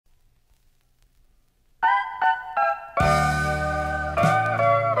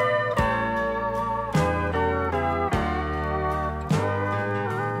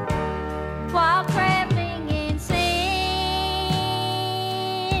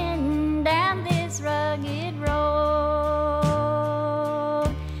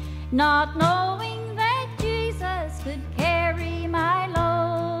not knowing that Jesus could carry my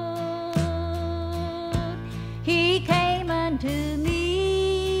load. He came unto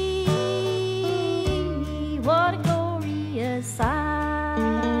me, what a glorious sight.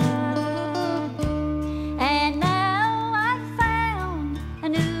 And now I've found a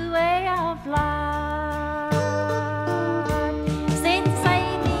new way of life. Since He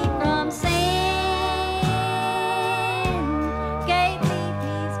saved me from sin, gave me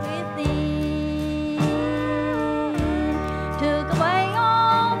peace within, took away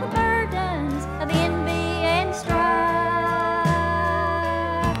all the burdens of envy and strife.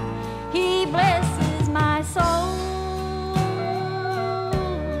 He blesses my soul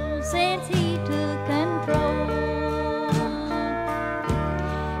since He took control.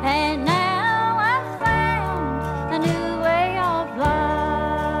 And now I've found a new way of life.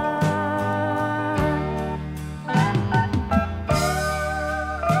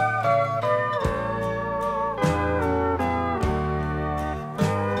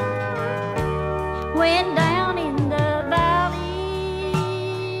 When down in the valley,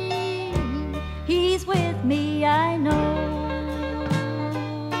 He's with me, I know.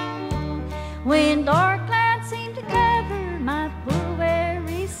 When dark clouds seem to cover my poor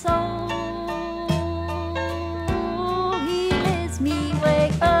weary soul, He lifts me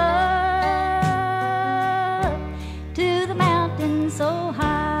way up to the mountain so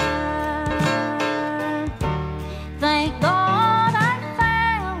high. Thank God I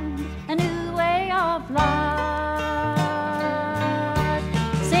found a new way of life.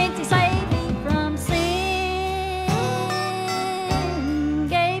 Since He saved me from sin,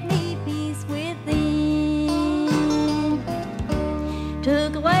 gave me peace within,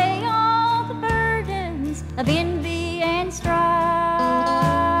 took away all the burdens of envy